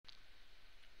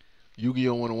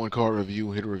Yu-Gi-Oh 101 card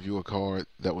review. Here to review a card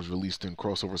that was released in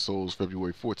Crossover Souls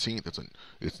February 14th.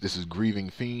 This is Grieving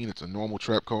Fiend. It's a normal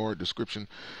trap card. Description: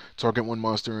 target one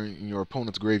monster in your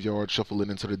opponent's graveyard, shuffle it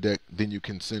into the deck. Then you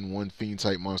can send one Fiend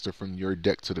type monster from your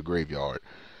deck to the graveyard.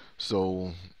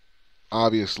 So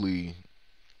obviously,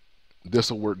 this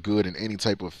will work good in any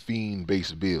type of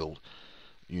Fiend-based build.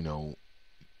 You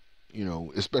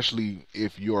know, especially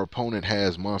if your opponent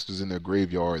has monsters in their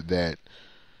graveyard that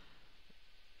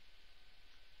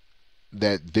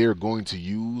they're going to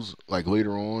use like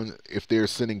later on, if they're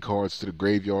sending cards to the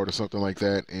graveyard or something like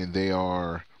that, and they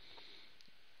are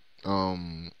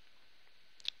um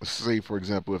say for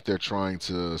example, if they're trying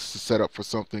to set up for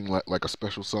something like a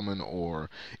special summon, or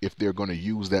if they're going to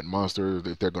use that monster,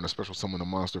 if they're going to special summon a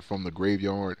monster from the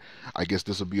graveyard, I guess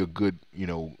this will be a good,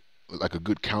 like a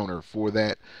good counter for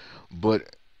that.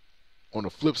 But on the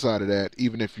flip side of that,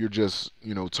 even if you're just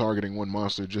targeting one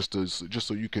monster just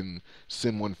so you can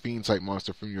send one fiend type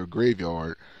monster from your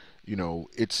graveyard,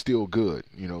 it's still good.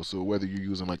 So whether you're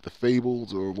using like the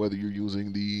fables, or whether you're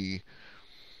using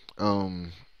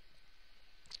um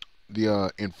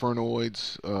the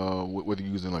infernoids, whether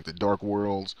you're using like the dark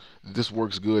worlds, this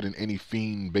works good in any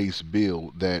fiend based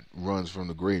build that runs from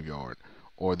the graveyard,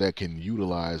 or that can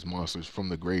utilize monsters from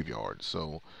the graveyard.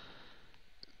 So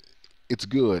it's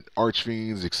good,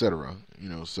 archfiends, etc.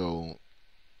 So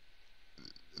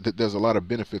there's a lot of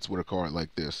benefits with a card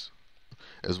like this,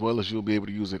 as well as you'll be able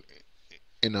to use it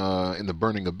in the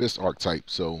Burning Abyss archetype.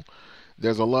 So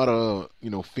there's a lot of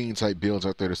fiend type builds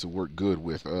out there that will work good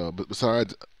with. But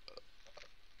besides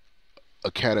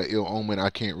a cat of ill omen, I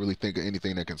can't really think of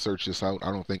anything that can search this out.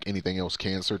 I don't think anything else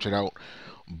can search it out.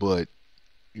 But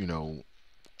you know,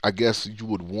 I guess you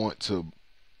would want to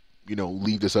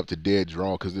leave this up to dead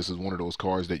draw, because this is one of those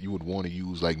cards that you would want to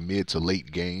use like mid to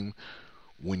late game,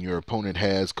 when your opponent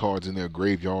has cards in their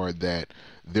graveyard that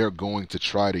they're going to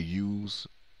try to use,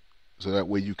 so that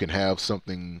way you can have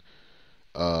something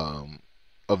um,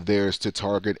 of theirs to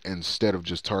target instead of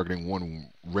just targeting one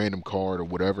random card or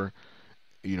whatever.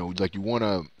 Like you want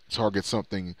to target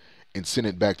something and send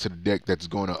it back to the deck that's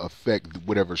going to affect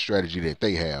whatever strategy that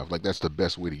they have. Like that's the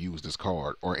best way to use this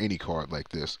card, or any card like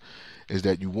this, is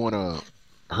that you want to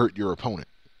hurt your opponent.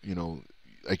 You know,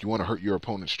 like you want to hurt your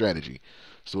opponent's strategy.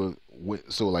 So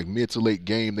like mid to late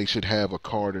game, they should have a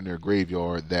card in their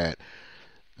graveyard that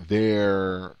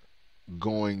they're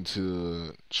going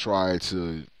to try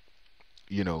to,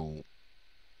 you know,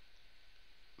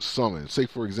 summon. Say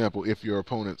for example, if your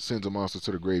opponent sends a monster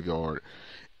to the graveyard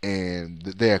and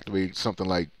they activate something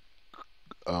like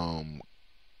um,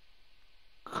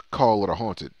 Call of the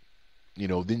Haunted,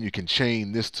 then you can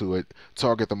chain this to it,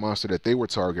 target the monster that they were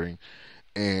targeting,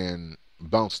 and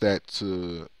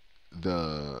the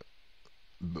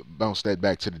bounce that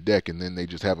back to the deck, and then they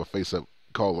just have a face-up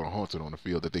Call of the Haunted on the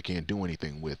field that they can't do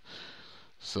anything with.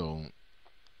 So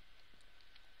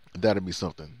that'd be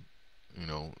something, you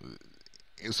know.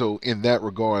 So in that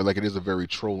regard, like, it is a very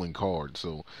trolling card.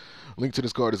 So link to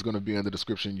this card is going to be in the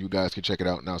description. You guys can check it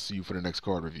out, and I'll see you for the next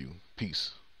card review.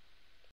 Peace.